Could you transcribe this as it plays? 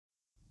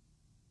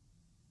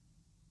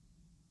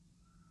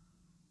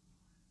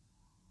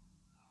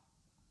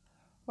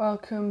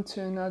Welcome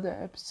to another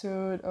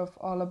episode of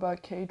All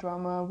About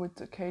K-Drama with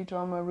the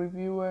Kdrama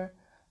Reviewer.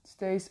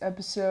 Today's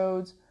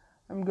episode,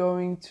 I'm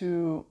going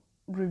to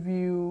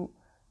review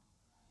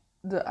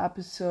the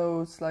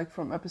episodes, like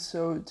from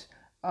episode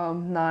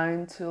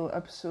 9 till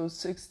episode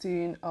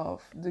 16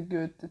 of The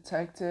Good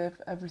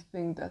Detective,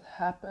 everything that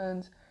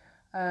happened.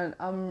 And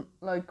I'm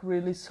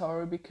really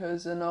sorry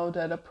because I know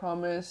that I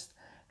promised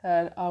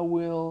that I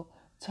will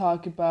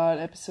talk about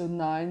episode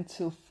 9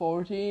 till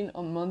 14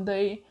 on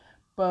Monday.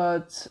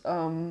 But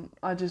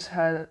I just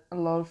had a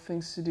lot of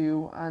things to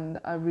do and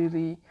I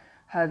really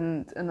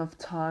hadn't enough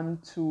time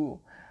to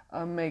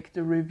make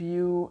the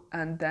review.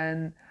 And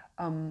then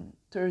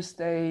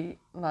Thursday,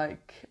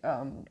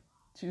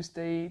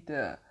 Tuesday,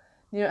 the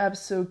new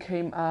episode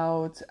came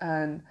out,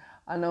 and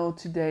I know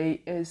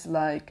today is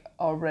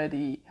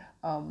already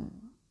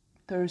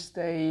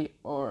Thursday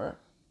or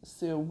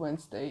still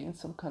Wednesday in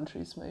some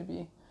countries,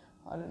 maybe,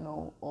 I don't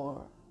know,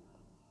 or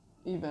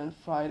even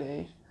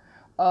Friday.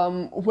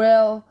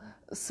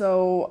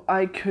 So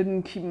I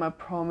couldn't keep my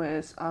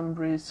promise. I'm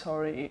really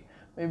sorry.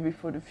 Maybe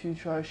for the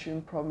future I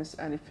shouldn't promise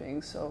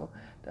anything so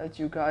that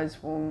you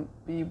guys won't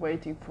be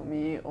waiting for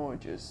me or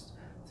just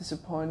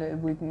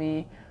disappointed with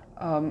me.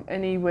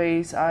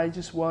 Anyways, I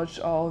just watched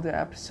all the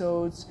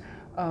episodes,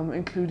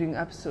 including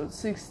episode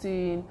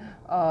 16,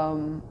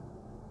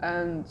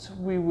 and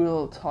we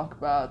will talk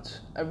about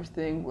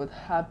everything what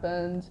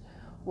happened,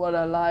 what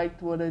I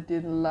liked, what I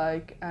didn't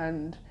like,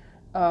 and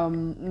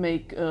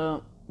make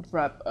a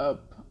wrap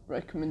up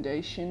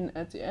recommendation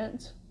at the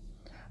end.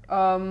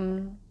 A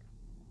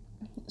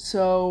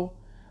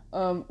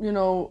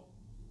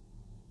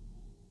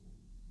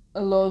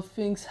lot of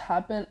things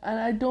happen, and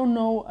I don't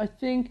know, I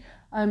think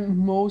I'm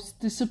most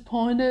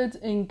disappointed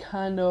in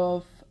kind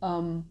of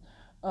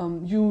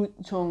Yoo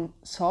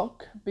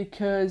Jong-seok,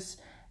 because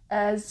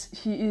as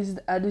he is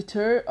the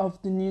editor of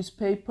the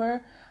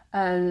newspaper,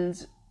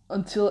 and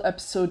until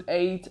episode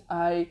 8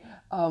 I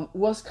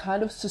was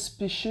kind of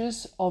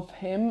suspicious of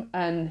him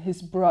and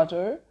his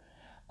brother,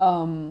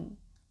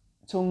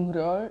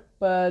 Jong-reol,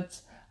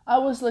 but I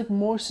was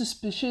more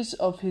suspicious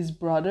of his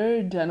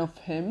brother than of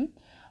him.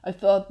 I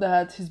thought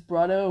that his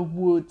brother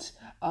would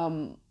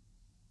kind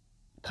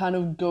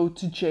of go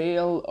to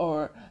jail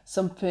or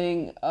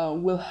something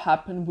will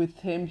happen with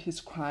him, his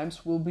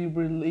crimes will be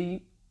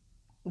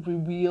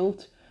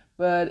revealed.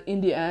 But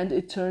in the end,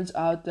 it turns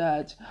out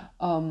that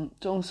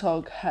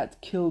Jong-seok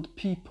had killed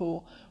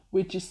people,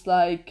 which is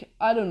I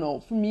don't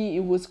know, for me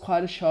it was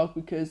quite a shock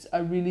because I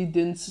really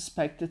didn't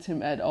suspected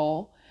him at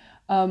all.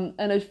 And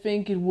I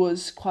think it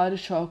was quite a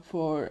shock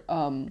for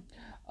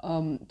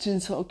Jin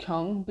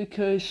So-kyung,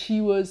 because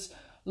she was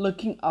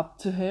looking up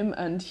to him,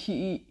 and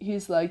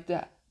he's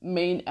the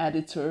main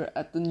editor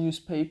at the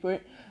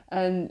newspaper,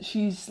 and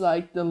she's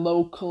the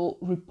local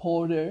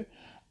reporter.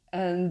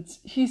 And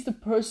he's the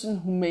person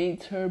who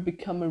made her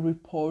become a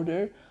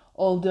reporter,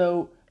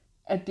 although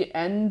at the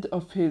end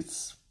of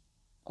his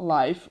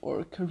life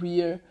or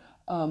career,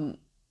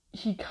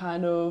 he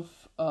kind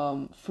of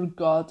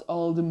forgot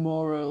all the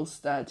morals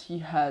that he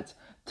had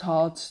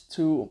taught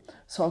to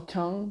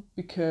So-kyung,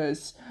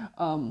 because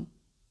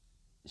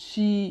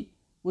she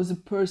was a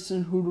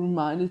person who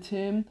reminded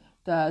him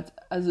that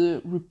as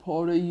a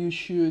reporter you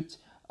should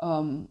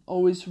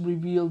always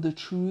reveal the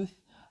truth,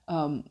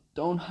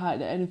 don't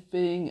hide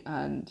anything,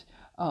 and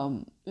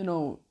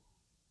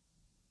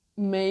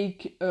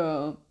make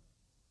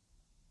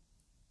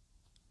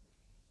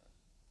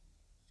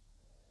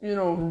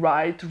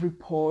right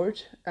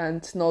report,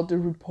 and not a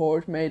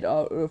report made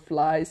out of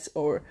lies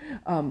or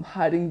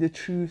hiding the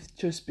truth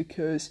just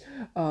because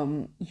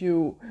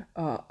you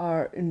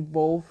are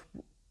involved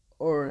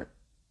or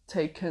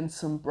taken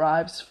some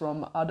bribes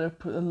from other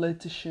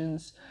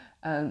politicians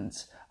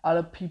and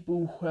other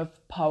people who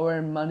have power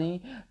and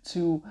money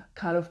to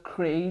kind of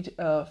create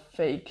a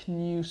fake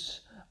news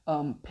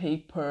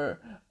paper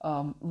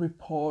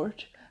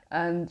report.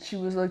 And she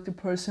was the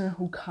person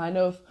who kind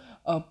of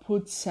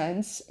put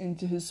sense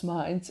into his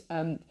mind,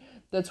 and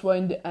that's why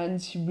in the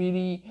end he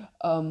really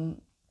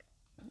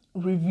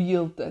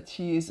revealed that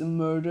he is a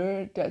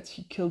murderer, that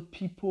he killed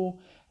people.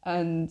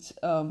 And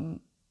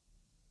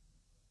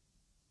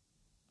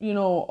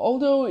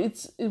although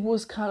it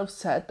was kind of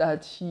sad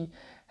that he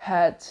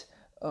had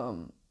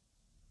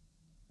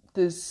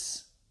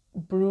this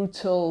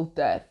brutal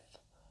death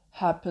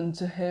happen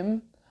to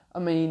him. I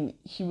mean,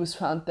 he was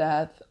found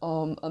dead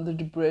under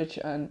the bridge,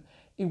 and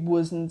it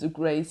wasn't a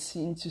great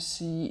scene to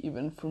see,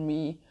 even for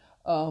me.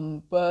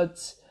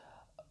 But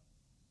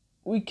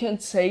we can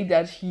say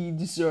that he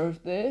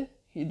deserved it.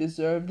 He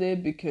deserved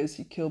it because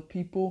he killed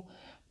people.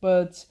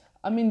 But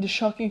I mean, the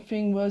shocking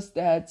thing was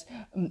that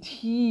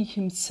he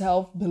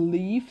himself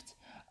believed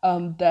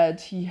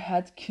that he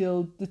had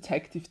killed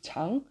Detective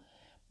Chang,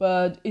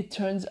 but it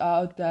turns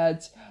out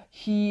that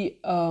he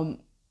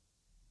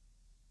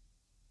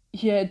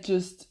had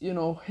just,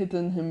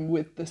 hidden him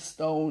with the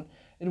stone.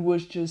 It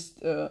was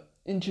just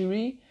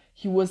injury.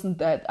 He wasn't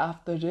dead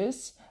after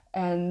this.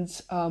 And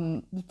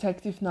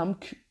Detective Nam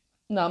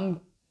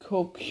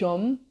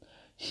Ko-kyun,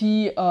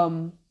 he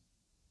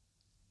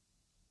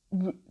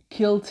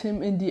killed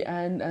him in the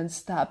end and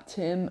stabbed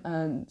him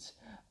and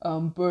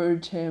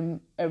burned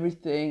him,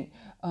 everything.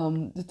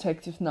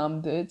 Detective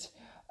Nam did.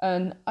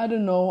 And I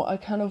don't know, I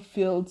kind of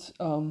felt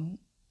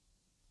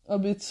a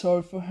bit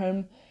sorry for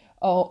him,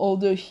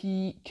 although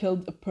he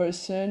killed a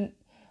person.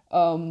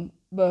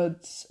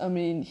 But I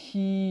mean,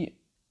 he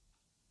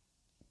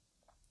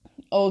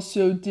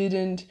also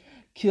didn't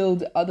kill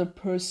the other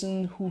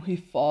person who he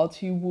thought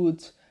he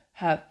would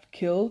have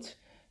killed.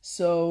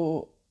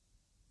 So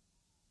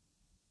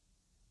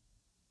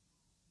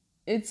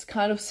it's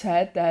kind of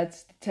sad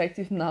that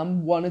Detective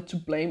Nam wanted to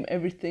blame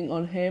everything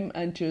on him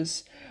and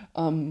just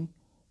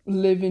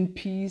live in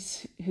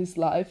peace his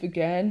life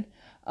again.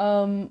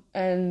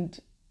 And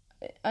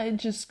I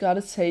just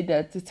gotta say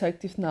that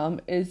Detective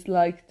Nam is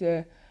like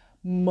the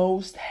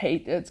most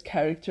hated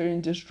character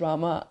in this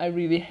drama. I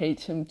really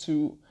hate him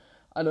too.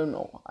 I don't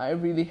know. I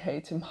really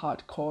hate him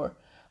hardcore.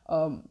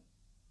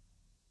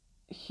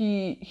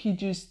 He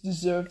just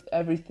deserved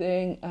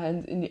everything,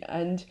 and in the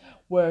end,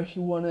 where he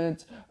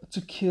wanted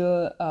to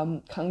kill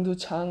Kang Do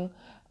Chang,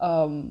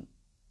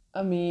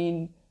 I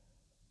mean,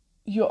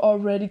 you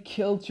already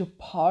killed your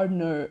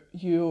partner.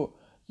 You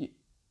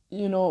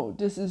know,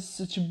 this is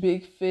such a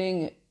big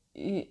thing.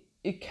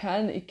 It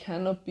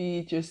cannot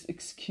be just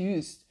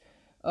excused.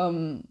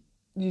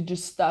 You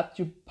just stabbed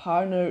your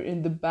partner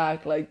in the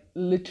back, like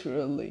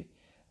literally,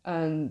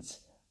 and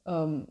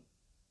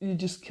you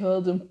just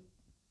killed a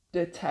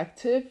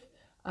detective,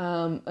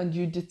 and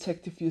you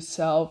detective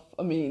yourself.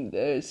 I mean,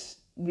 there's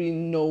really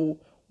no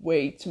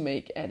way to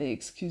make any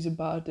excuse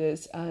about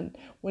this. And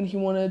when he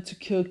wanted to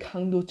kill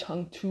Kang Do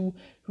Chang too,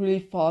 he really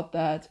thought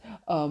that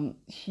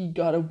he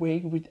got away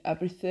with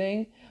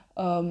everything.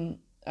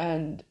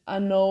 And I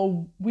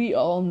know, we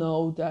all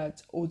know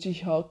that Oh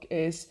Ji-hyuk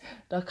is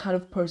that kind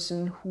of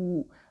person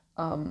who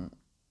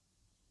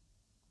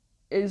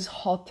is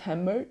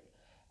hot-tempered,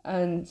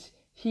 and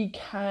he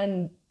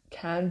cannot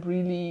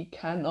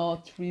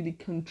really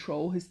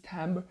control his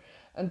temper,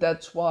 and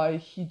that's why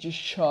he just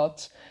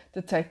shot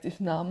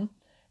Detective Nam.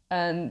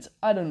 And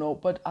I don't know,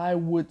 but I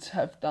would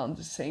have done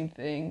the same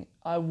thing.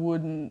 I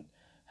wouldn't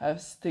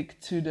have stick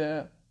to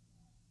the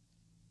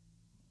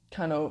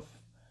kind of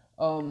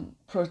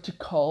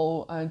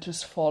protocol and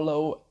just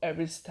follow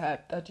every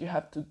step that you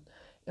have to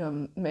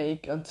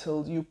make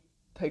until you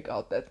take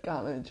out that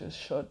gun and just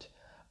shoot.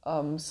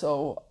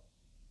 So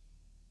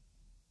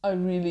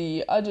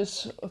I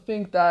just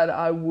think that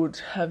I would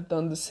have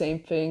done the same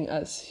thing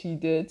as he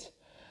did.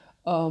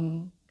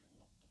 And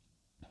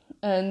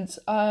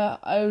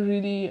I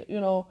really,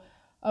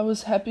 I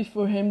was happy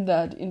for him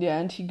that in the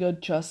end he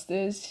got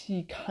justice.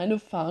 He kind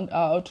of found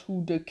out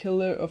who the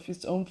killer of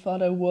his own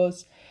father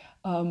was.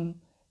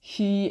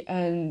 He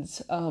and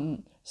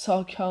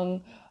Seo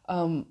Kyung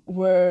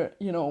were,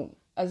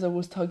 as I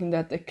was talking,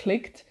 that they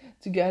clicked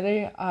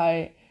together.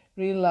 I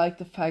really like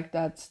the fact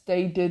that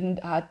they didn't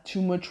add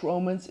too much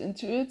romance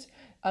into it.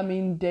 I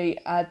mean, they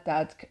add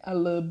that a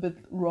little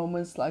bit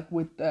romance, like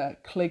with the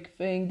click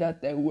thing,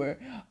 that they were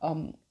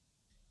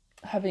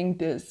having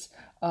this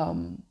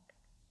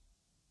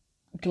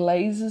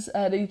glazes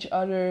at each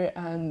other,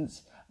 and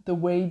the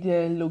way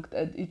they looked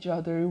at each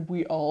other,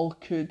 we all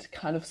could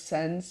kind of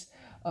sense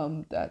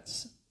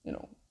that,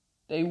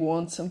 they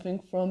want something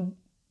from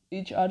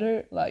each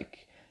other,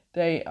 like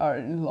they are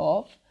in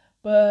love.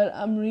 But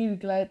I'm really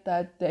glad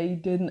that they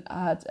didn't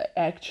add an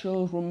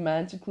actual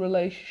romantic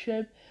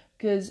relationship,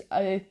 because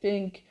I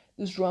think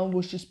this drama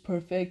was just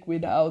perfect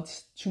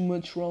without too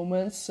much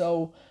romance.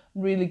 So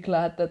I'm really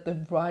glad that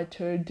the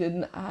writer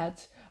didn't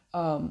add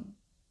a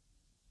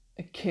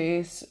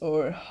kiss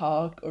or a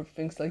hug or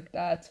things like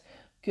that.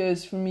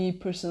 Because for me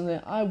personally,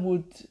 I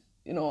would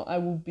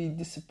be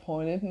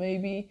disappointed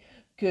maybe,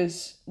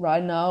 because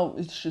right now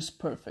it's just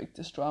perfect.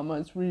 This drama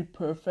is really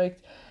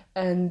perfect.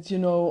 And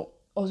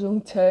Oh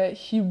Jung-tae,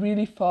 he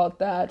really thought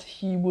that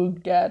he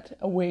would get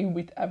away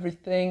with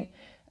everything.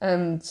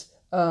 And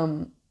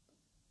I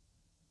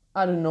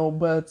don't know,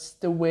 but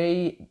the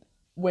way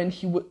when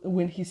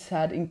he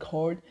sat in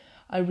court,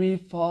 I really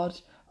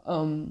thought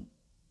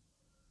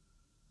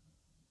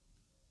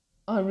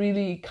I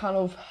really kind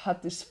of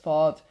had this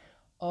thought,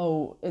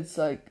 oh, it's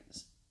like,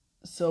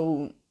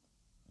 so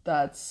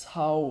that's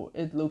how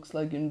it looks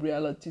like in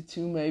reality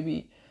too,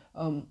 maybe.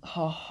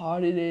 How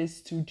hard it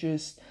is to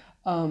just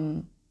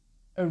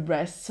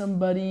arrest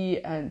somebody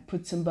and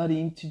put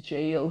somebody into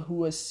jail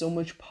who has so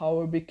much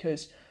power,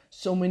 because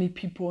so many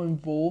people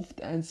involved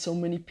and so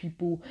many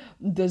people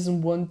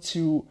doesn't want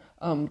to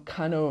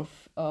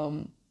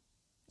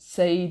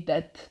say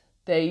that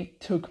they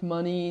took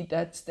money,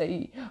 that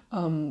they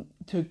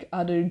took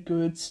other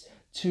goods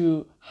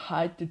to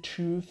hide the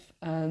truth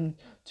and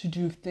to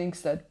do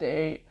things that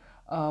they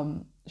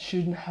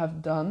shouldn't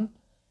have done.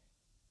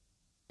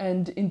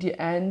 And in the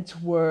end,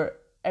 where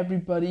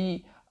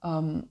everybody,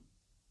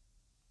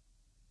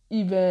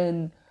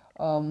 even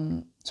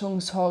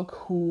Jung-seok,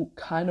 who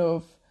kind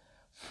of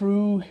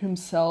threw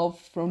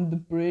himself from the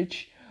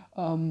bridge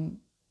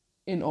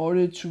in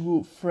order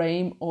to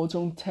frame Oh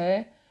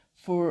Jung-tae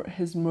for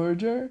his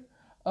murder,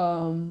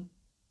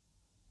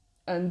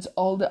 and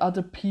all the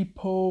other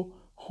people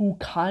who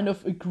kind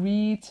of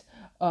agreed,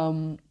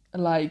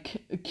 like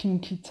Kim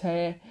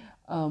Ki-tae,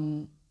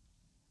 and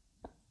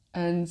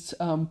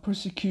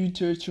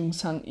prosecutor Chung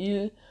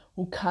Sang-il,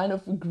 who kind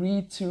of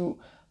agreed to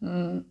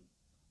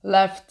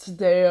left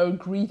their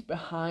greed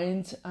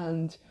behind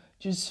and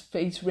just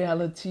face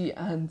reality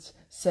and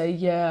say,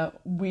 yeah,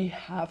 we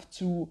have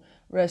to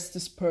arrest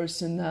this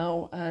person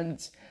now. And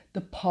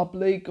the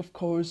public, of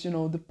course,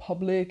 the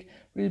public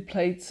really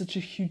played such a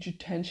huge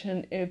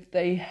attention. If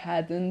they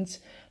hadn't,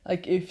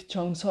 like if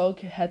Jung Seok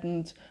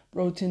hadn't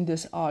wrote in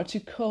this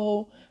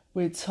article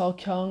with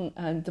Seokhyung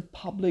and the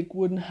public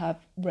wouldn't have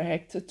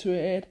reacted to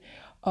it,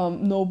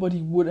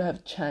 nobody would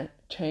have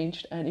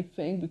changed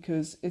anything,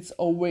 because it's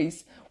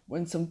always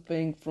when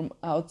something from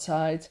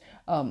outside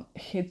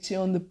hits you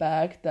on the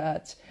back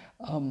that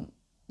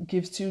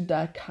gives you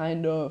that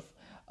kind of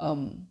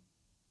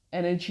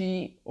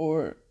energy,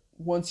 or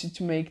wants you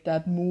to make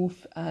that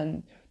move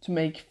and to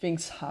make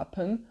things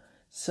happen.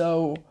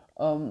 So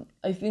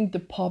I think the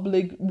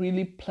public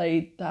really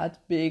played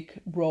that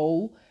big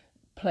role,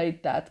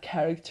 played that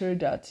character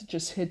that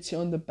just hits you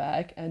on the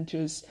back, and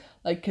just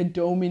like a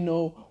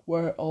domino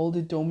where all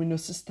the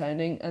dominoes are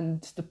standing,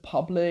 and the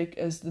public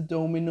is the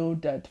domino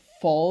that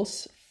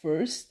falls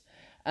first,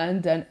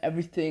 and then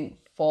everything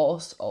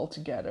falls all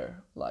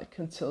together, like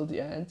until the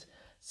end.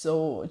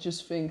 So I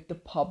just think the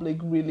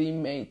public really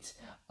made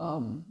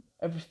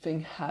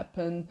everything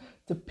happen.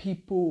 The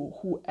people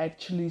who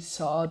actually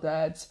saw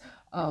that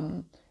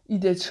Lee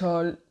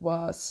Chol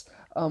was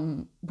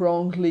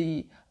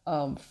wrongly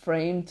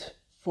framed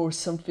for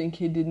something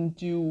he didn't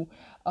do,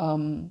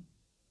 and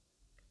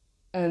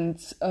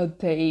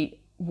they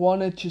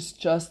wanted just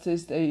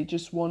justice. They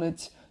just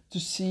wanted to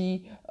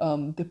see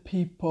the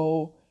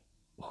people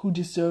who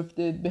deserved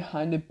it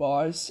behind the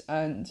bars,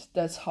 and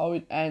that's how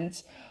it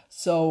ends.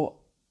 So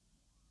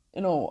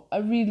I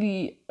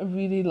really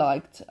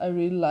liked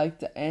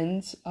the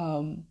end.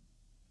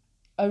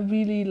 I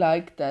really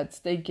liked that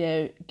they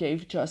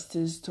gave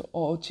justice to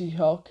Oh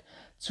Ji-hyuk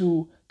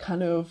to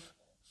kind of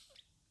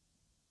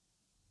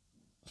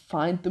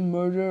find the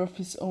murder of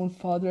his own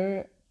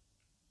father,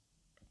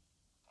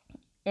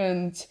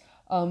 and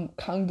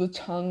Kang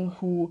Do-chang,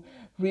 who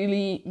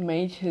really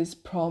made his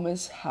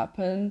promise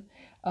happen,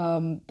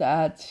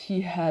 that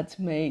he had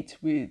made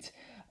with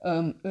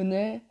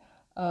Eunhae,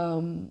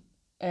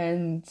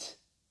 and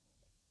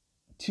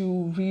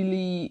to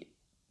really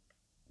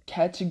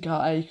catch a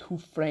guy who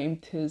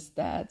framed his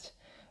dad,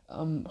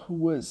 who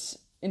was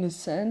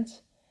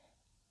innocent.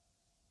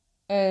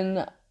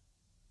 And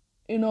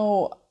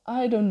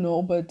I don't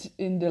know, but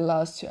in the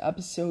last 2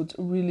 episodes,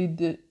 I really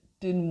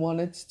didn't want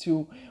it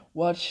to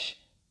watch.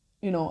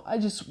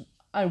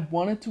 I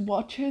wanted to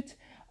watch it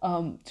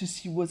to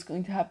see what's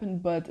going to happen,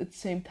 but at the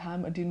same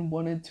time I didn't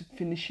want it to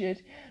finish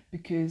it,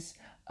 because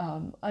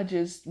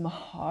my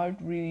heart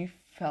really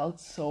felt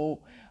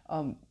so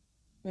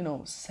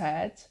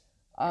sad,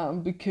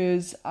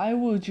 because I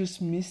will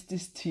just miss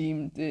this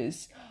team,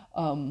 this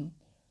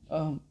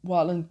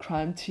violent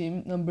crime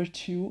team number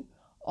 2,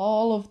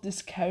 all of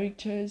these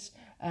characters.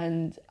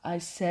 And I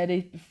said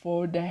it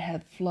before, they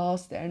had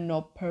flaws, they're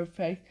not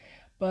perfect,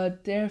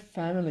 but they're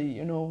family,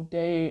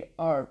 they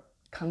are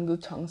Kang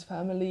Do-chang's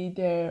family,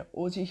 they're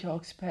Oh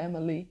Ji-hyuk's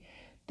family,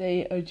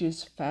 they are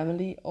just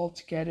family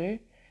altogether.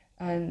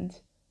 And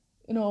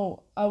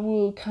I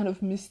will kind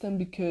of miss them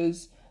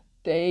because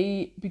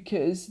they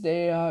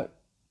are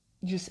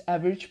just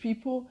average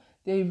people.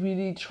 They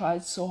really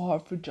tried so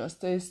hard for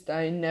justice.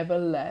 They never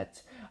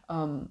let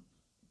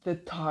the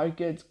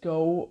target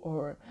go,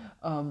 or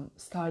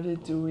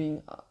started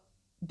doing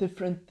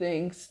different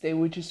things. They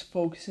were just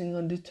focusing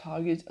on the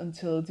target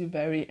until the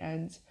very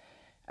end.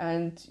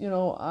 And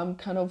I'm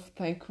kind of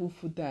thankful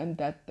for them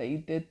that they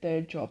did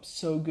their job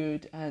so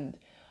good. And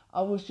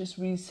I was just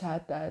really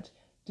sad that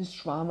this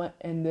drama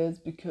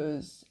ended,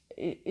 because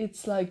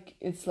it's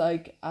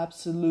like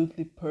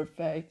absolutely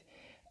perfect.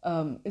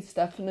 It's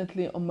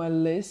definitely on my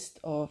list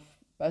of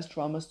best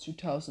dramas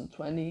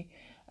 2020,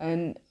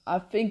 and I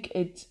think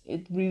it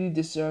really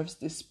deserves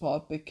this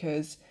spot,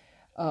 because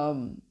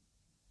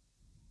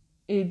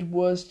it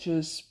was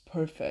just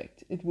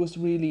perfect. It was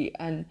really,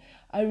 and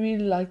I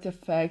really like the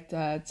fact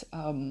that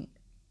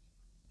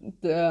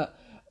the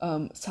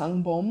Moon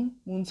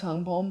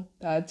Sang-bom,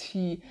 that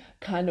he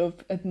kind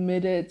of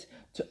admitted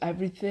to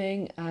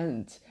everything.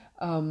 And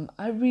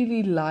I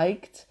really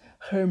liked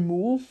her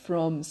move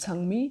from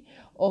Sang-mi,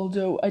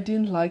 although I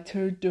didn't like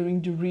her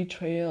during the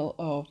retrial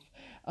of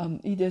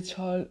Lee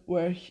Chol,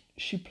 where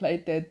she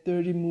played that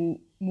dirty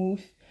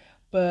move.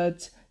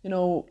 But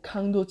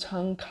Kang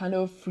Do-chang kind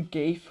of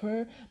forgave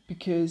her,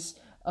 because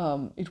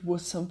it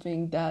was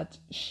something that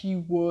she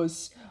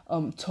was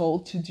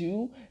told to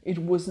do. It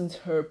wasn't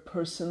her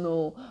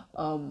personal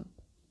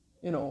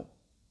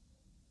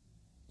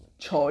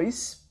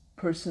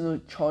personal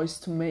choice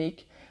to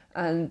make.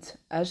 And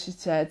as she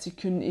said, she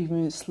couldn't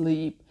even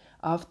sleep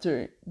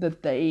after the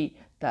day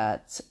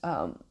that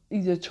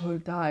Lee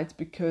Chol died,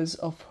 because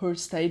of her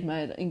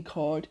statement in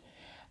court.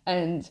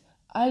 And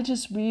I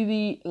just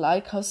really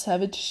like how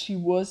savage she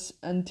was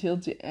until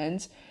the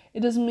end. It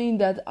doesn't mean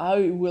that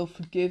I will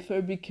forgive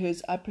her,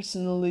 because I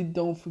personally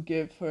don't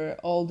forgive her,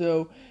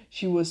 although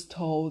she was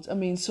told. I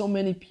mean, so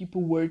many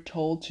people were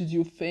told to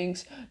do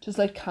things, just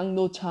like Kang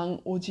Do-chang,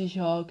 Oh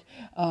Ji-hyuk,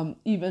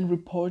 even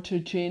reporter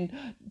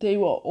Jin. They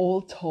were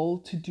all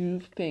told to do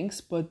things,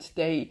 but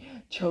they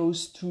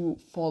chose to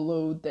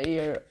follow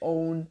their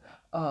own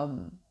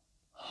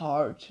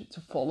heart, to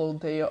follow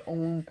their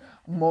own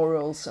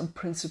morals and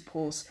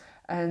principles.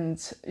 And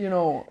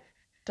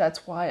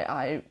that's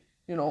why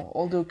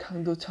although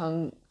Kang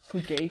Do-chang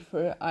forgave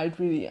her,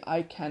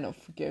 I cannot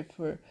forgive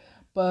her.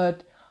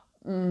 But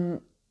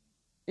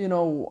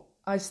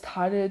I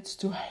started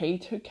to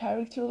hate her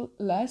character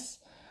less,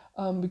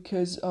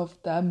 because of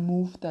that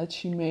move that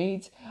she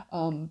made,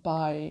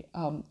 by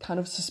kind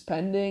of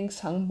suspending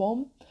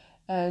Sangbom.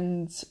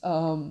 And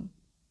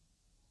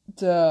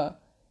the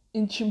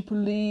Incheon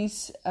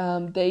police,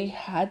 they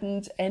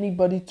hadn't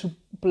anybody to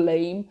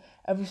blame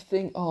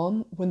everything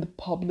on when the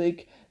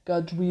public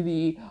got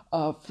really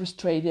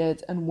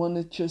frustrated and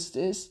wanted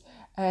justice.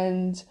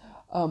 And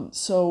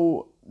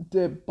so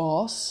the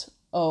boss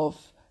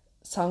of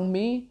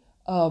Sangmi,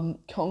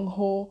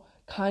 Kyung-ho,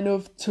 kind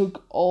of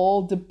took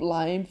all the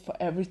blame for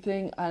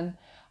everything. And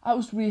I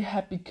was really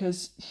happy,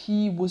 because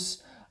he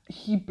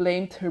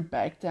blamed her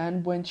back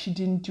then when she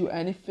didn't do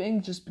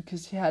anything, just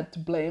because he had to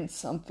blame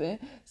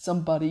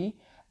somebody.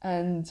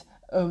 And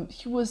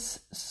he was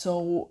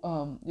so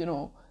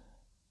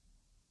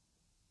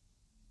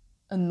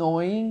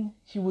annoying.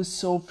 He was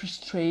so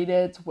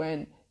frustrated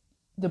when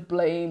the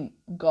blame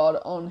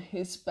got on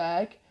his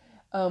back,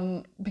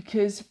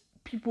 because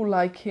people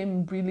like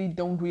him really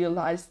don't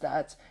realize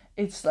that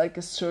it's like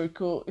a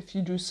circle. If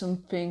you do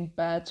something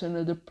bad to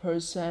another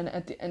person,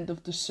 at the end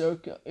of the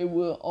circle, it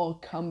will all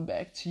come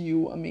back to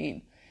you. I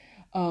mean,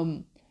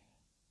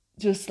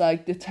 just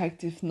like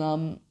Detective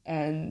Nam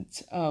and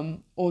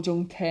Oh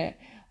Jong-tae,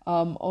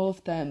 all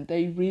of them,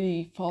 they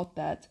really thought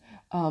that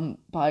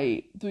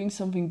by doing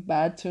something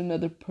bad to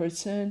another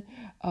person,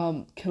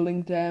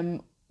 killing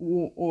them,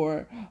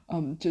 or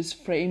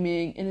just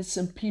framing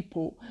innocent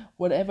people,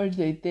 whatever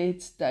they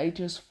did, they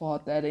just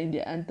thought that in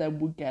the end they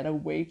would get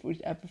away with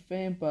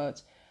everything.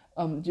 But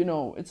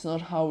it's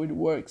not how it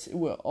works. It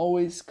will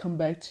always come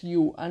back to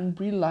you. And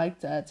we like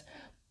that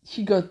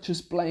he got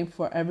just blamed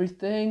for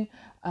everything,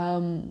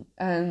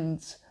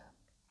 and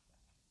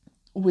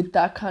with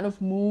that kind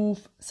of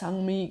move,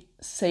 Sangmi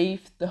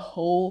saved the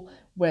whole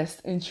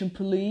West Incheon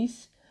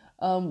police,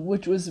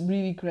 which was a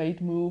really great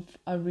move.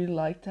 I really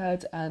liked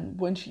that. And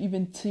when she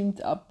even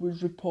teamed up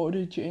with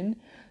reporter Jin,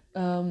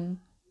 I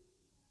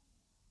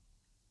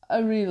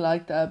really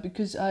liked that,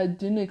 because I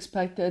didn't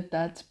expect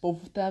that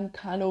both of them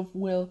kind of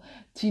will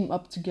team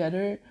up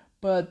together.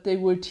 But they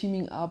were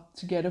teaming up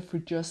together for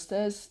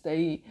justice.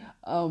 They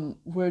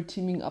were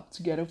teaming up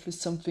together for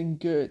something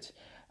good.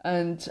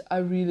 And I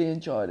really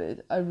enjoyed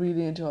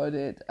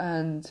it.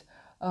 And,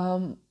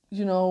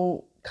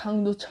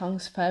 Kang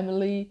Do-chang's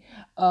family,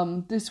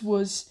 this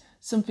was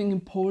something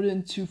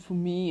important too for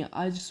me.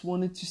 I just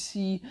wanted to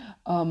see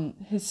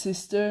his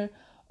sister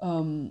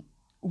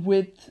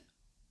with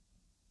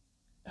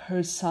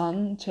her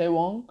son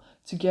Jae-won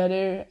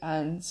together.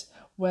 And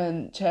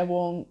when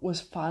Jae-won was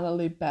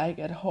finally back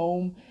at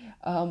home,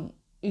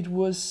 it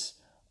was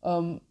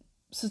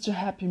such a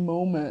happy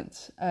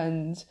moment.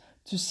 And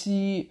to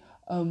see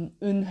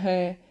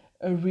Eun-hye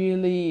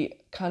really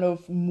kind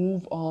of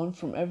move on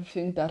from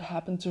everything that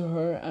happened to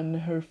her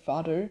and her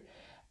father,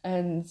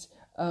 and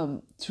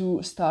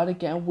to start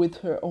again with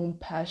her own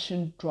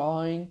passion,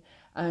 drawing,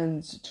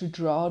 and to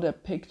draw the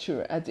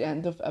picture at the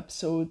end of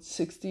episode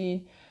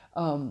 16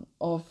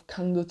 of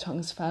Kang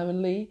Do-chang's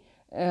family,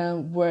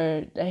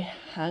 where they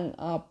hang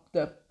up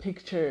the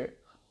picture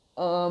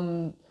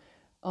on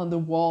the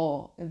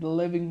wall in the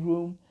living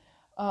room.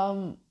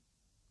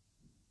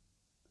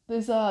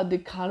 These are the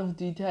kind of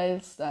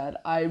details that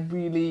I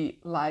really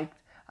liked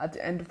at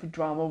the end of a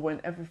drama,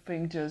 when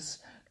everything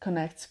just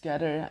connects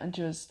together, and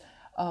just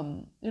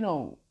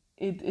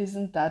it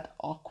isn't that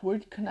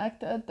awkward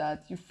connected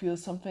that you feel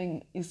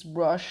something is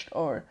rushed,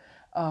 or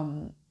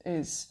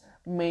is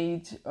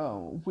made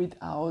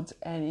without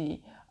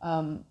any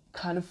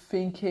kind of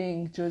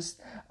thinking,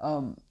 just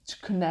to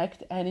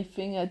connect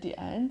anything at the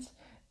end.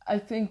 I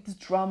think the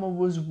drama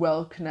was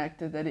well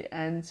connected at the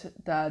end,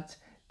 that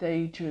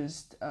they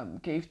just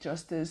gave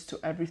justice to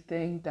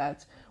everything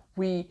that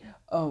we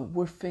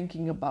were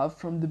thinking about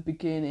from the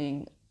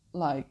beginning,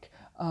 like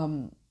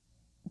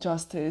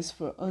justice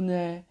for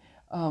Eun-hye,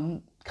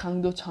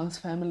 Kang Do-chang's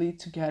family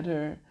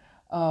together,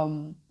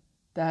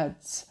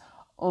 that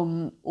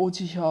Oh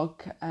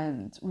Ji-hyuk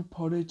and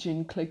reporter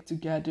Jin click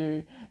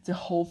together, the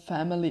whole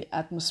family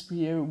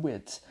atmosphere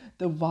with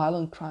the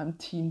violent crime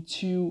team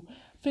too,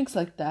 things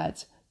like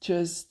that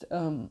just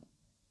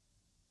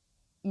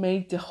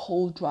make the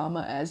whole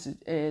drama as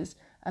it is,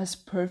 as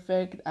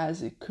perfect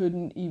as it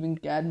couldn't even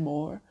get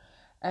more.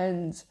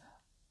 And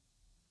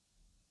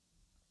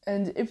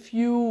if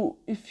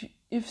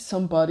if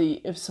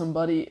somebody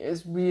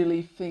is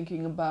really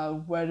thinking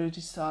about whether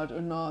to start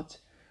or not,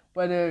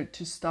 whether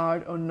to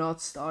start or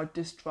not start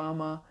this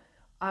drama,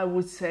 I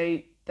would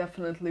say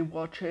definitely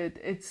watch it.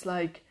 It's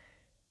like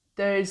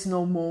there is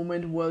no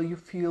moment where you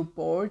feel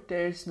bored.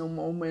 There is no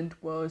moment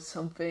where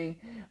something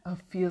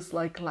feels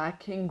like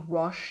lacking,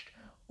 rushed,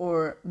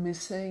 or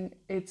missing.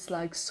 It's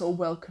like so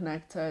well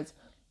connected,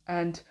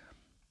 and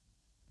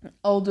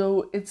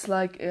although it's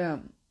like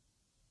a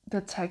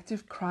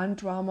detective crime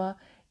drama,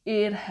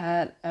 it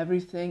had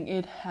everything.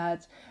 It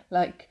had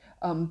like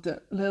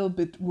the little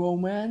bit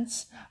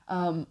romance.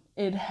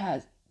 It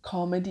had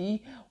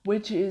comedy,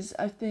 which is,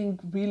 I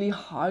think, really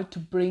hard to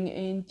bring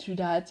into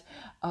that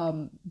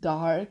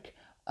dark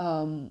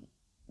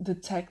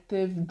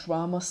detective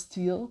drama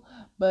style.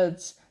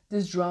 But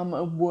this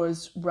drama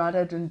was,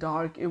 rather than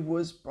dark, it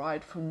was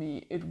bright for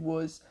me. It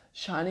was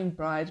shining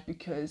bright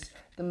because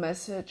the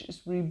message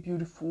is really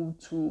beautiful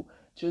to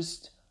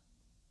just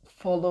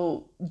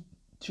follow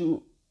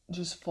to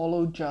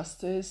follow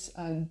justice,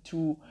 and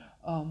to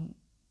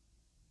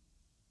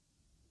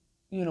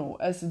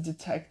as a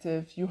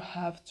detective you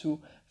have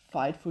to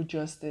fight for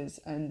justice,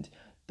 and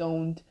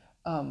don't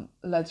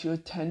let your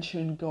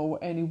attention go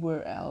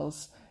anywhere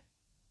else,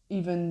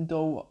 even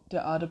though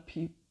the other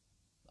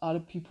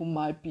people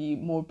might be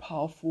more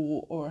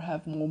powerful or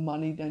have more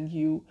money than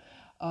you.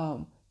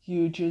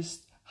 You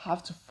just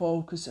have to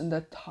focus on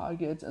that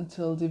target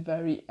until the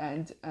very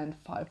end and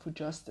fight for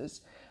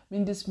justice. I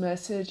mean, this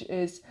message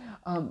is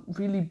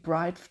really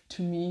bright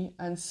to me,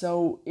 and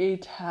so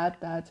it had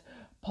that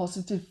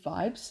positive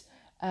vibes,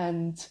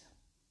 and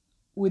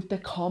with the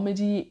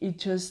comedy, it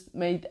just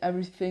made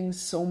everything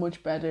so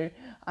much better.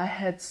 I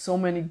had so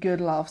many good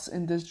laughs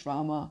in this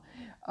drama,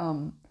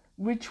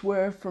 which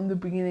were from the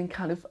beginning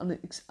kind of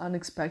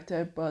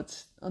unexpected,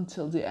 but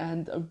until the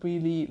end, I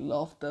really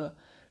loved the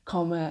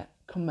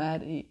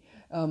comedy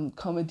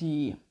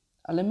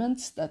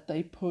elements that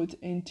they put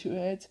into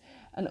it.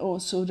 And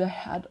also they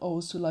had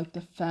also like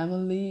the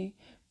family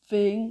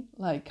thing,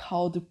 like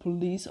how the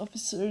police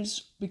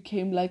officers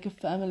became like a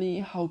family,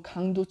 how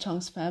Kang Do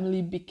Chang's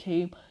family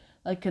became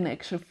like an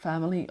extra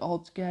family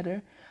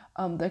altogether.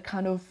 That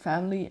kind of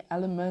family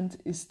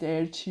element is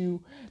there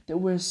too. There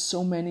were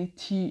so many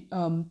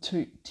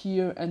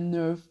tear and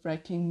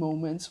nerve-wracking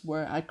moments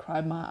where I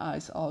cried my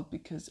eyes out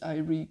because I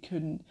really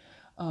couldn't,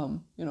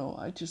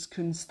 I just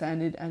couldn't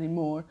stand it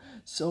anymore.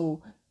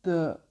 So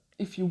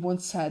if you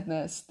want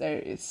sadness, there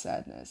is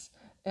sadness,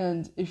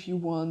 and if you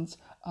want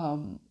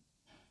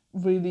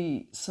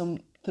really some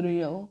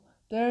thrill,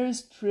 there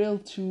is thrill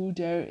too.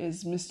 There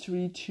is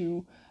mystery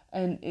too.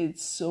 And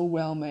it's so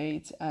well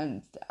made,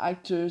 and the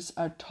actors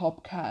are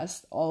top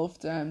cast. All of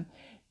them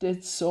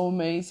did so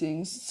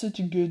amazing, such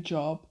a good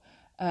job,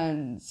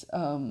 and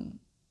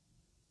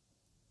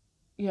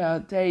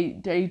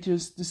they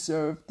just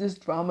deserve, this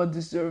drama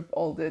deserve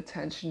all the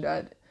attention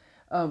that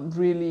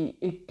really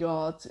it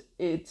got.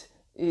 It's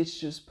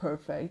just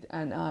perfect,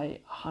 and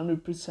I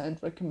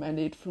 100% recommend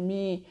it. For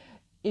me,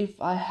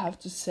 if I have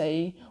to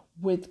say,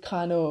 with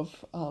kind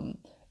of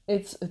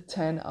it's a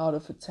 10 out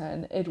of a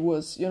 10. It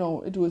was,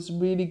 it was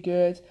really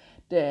good.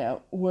 There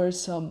were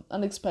some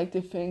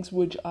unexpected things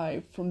which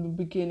I, from the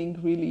beginning,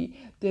 really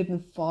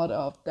didn't thought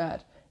of,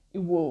 that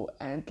it will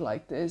end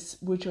like this,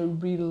 which I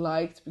really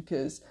liked,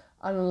 because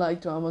I don't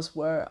like dramas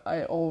where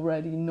I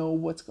already know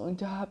what's going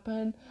to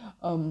happen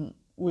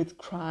with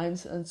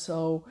crimes, and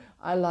so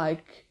I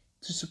like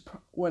to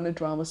when a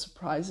drama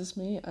surprises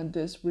me, and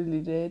this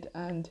really did,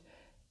 and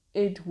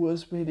it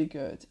was really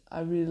good. I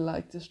really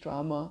liked this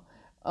drama.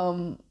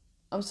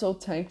 I'm so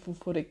thankful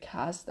for the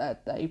cast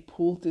that they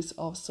pulled this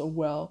off so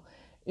well.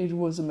 It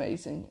was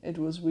amazing. It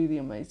was really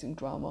amazing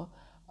drama.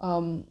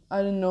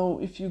 I don't know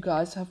if you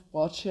guys have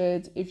watched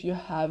it. If you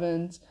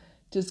haven't,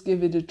 just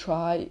give it a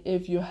try.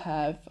 If you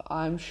have,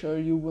 I'm sure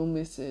you will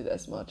miss it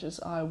as much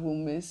as I will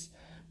miss.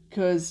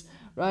 Because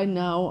right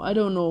now, I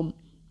don't know,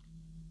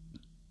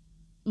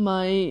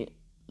 my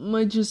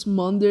just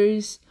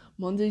Mondays,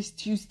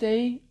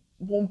 Tuesday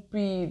won't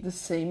be the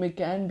same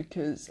again,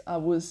 because I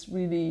was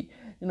really,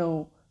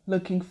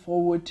 looking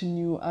forward to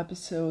new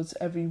episodes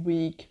every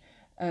week,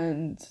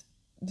 and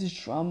this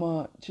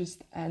drama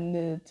just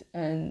ended,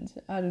 and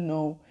I don't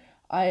know,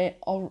 I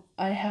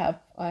have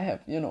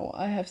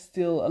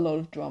still a lot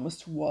of dramas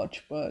to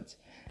watch, but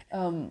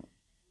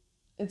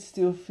it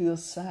still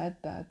feels sad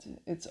that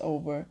it's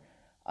over.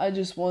 I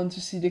just want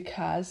to see the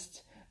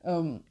cast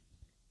in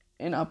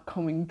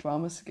upcoming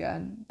dramas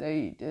again.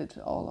 They did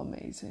all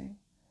amazing.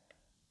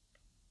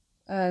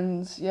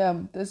 And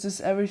yeah, this is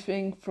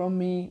everything from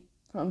me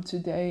from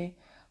today.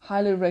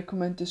 Highly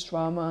recommend this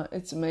drama.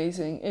 It's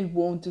amazing. It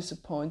won't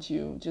disappoint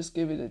you. Just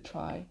give it a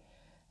try.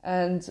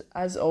 And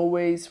as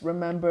always,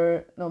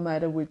 remember, no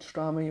matter which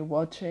drama you're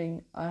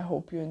watching, I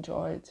hope you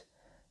enjoy it.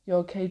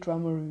 Your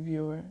Kdrama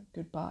Reviewer.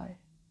 Goodbye.